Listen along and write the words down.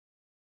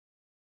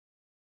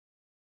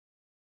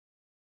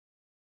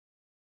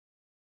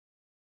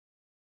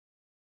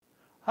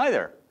Hi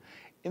there.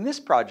 In this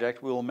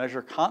project, we will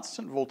measure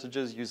constant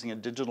voltages using a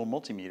digital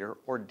multimeter,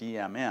 or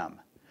DMM.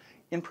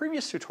 In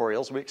previous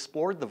tutorials, we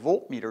explored the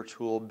voltmeter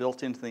tool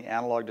built into the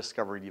analog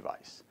discovery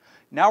device.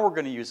 Now we're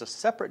going to use a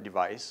separate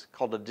device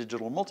called a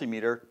digital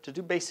multimeter to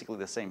do basically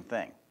the same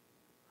thing.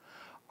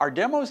 Our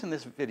demos in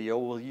this video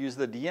will use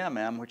the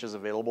DMM, which is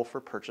available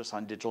for purchase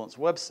on Digilent's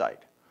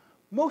website.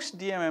 Most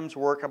DMMs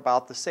work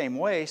about the same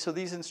way, so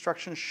these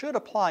instructions should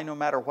apply no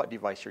matter what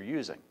device you're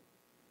using.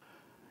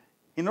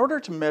 In order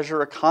to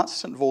measure a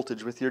constant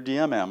voltage with your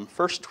DMM,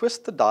 first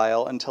twist the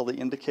dial until the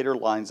indicator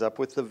lines up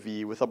with the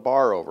V with a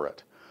bar over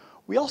it.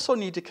 We also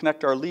need to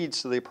connect our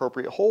leads to the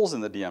appropriate holes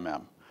in the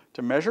DMM.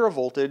 To measure a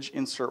voltage,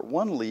 insert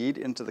one lead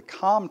into the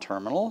COM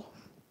terminal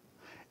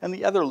and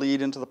the other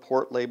lead into the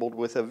port labeled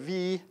with a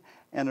V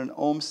and an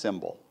ohm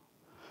symbol.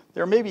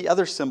 There may be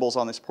other symbols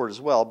on this port as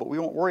well, but we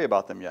won't worry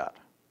about them yet.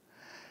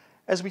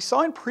 As we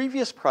saw in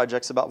previous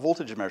projects about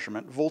voltage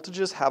measurement,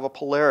 voltages have a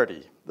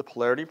polarity. The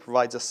polarity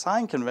provides a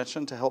sign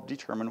convention to help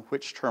determine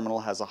which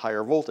terminal has a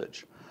higher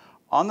voltage.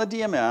 On the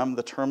DMM,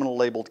 the terminal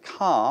labeled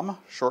COM,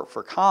 short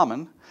for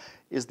common,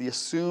 is the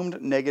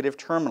assumed negative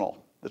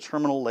terminal. The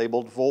terminal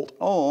labeled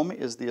volt-ohm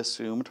is the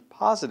assumed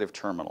positive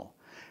terminal.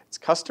 It's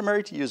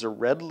customary to use a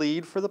red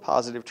lead for the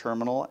positive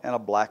terminal and a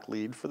black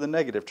lead for the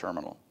negative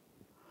terminal.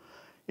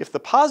 If the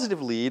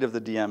positive lead of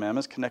the DMM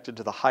is connected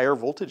to the higher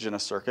voltage in a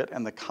circuit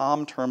and the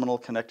COM terminal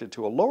connected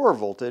to a lower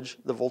voltage,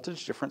 the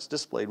voltage difference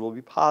displayed will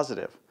be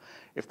positive.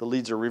 If the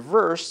leads are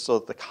reversed so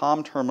that the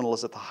COM terminal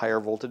is at the higher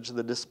voltage,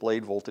 the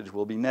displayed voltage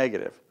will be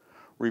negative.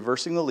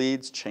 Reversing the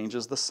leads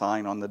changes the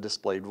sign on the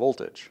displayed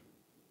voltage.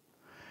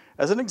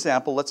 As an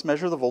example, let's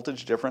measure the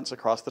voltage difference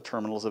across the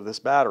terminals of this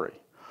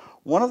battery.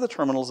 One of the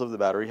terminals of the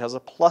battery has a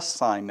plus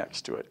sign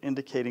next to it,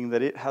 indicating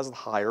that it has a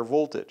higher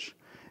voltage.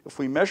 If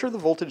we measure the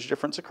voltage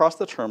difference across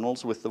the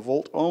terminals with the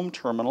volt-ohm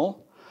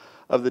terminal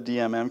of the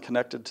DMM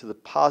connected to the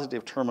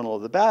positive terminal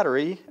of the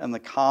battery and the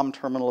COM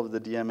terminal of the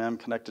DMM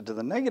connected to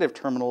the negative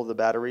terminal of the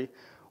battery,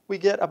 we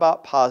get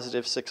about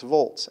positive 6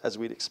 volts, as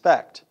we'd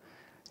expect.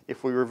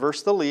 If we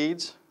reverse the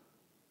leads,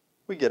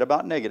 we get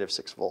about negative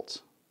 6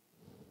 volts.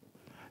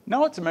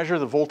 Now let's measure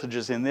the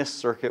voltages in this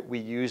circuit we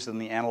used in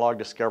the Analog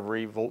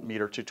Discovery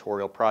voltmeter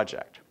tutorial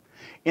project.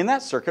 In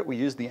that circuit, we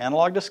used the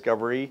Analog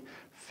Discovery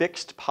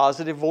fixed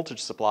positive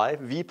voltage supply,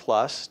 V+,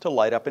 to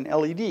light up an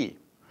LED.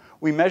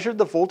 We measured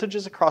the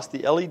voltages across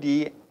the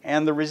LED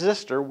and the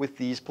resistor with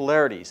these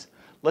polarities.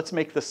 Let's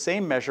make the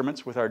same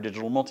measurements with our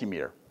digital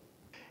multimeter.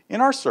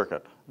 In our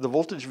circuit, the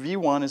voltage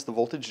V1 is the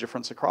voltage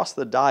difference across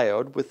the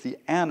diode with the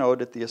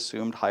anode at the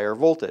assumed higher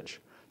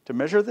voltage. To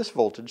measure this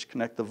voltage,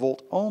 connect the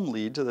volt-ohm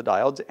lead to the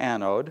diode's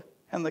anode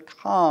and the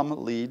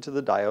COM lead to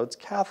the diode's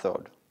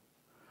cathode.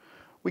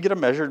 We get a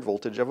measured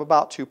voltage of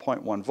about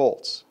 2.1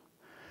 volts.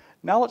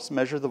 Now let's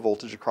measure the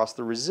voltage across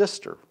the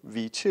resistor,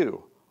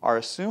 V2. Our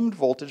assumed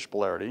voltage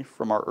polarity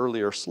from our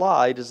earlier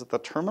slide is that the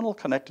terminal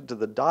connected to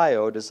the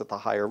diode is at the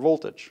higher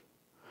voltage.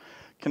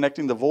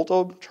 Connecting the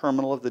volt-ohm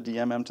terminal of the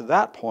DMM to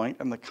that point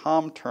and the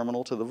COM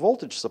terminal to the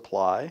voltage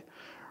supply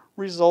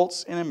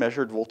results in a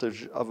measured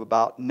voltage of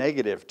about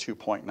negative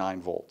 2.9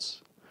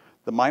 volts.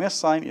 The minus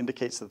sign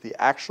indicates that the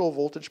actual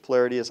voltage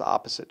polarity is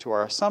opposite to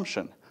our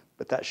assumption,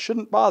 but that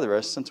shouldn't bother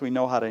us since we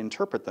know how to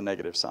interpret the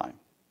negative sign.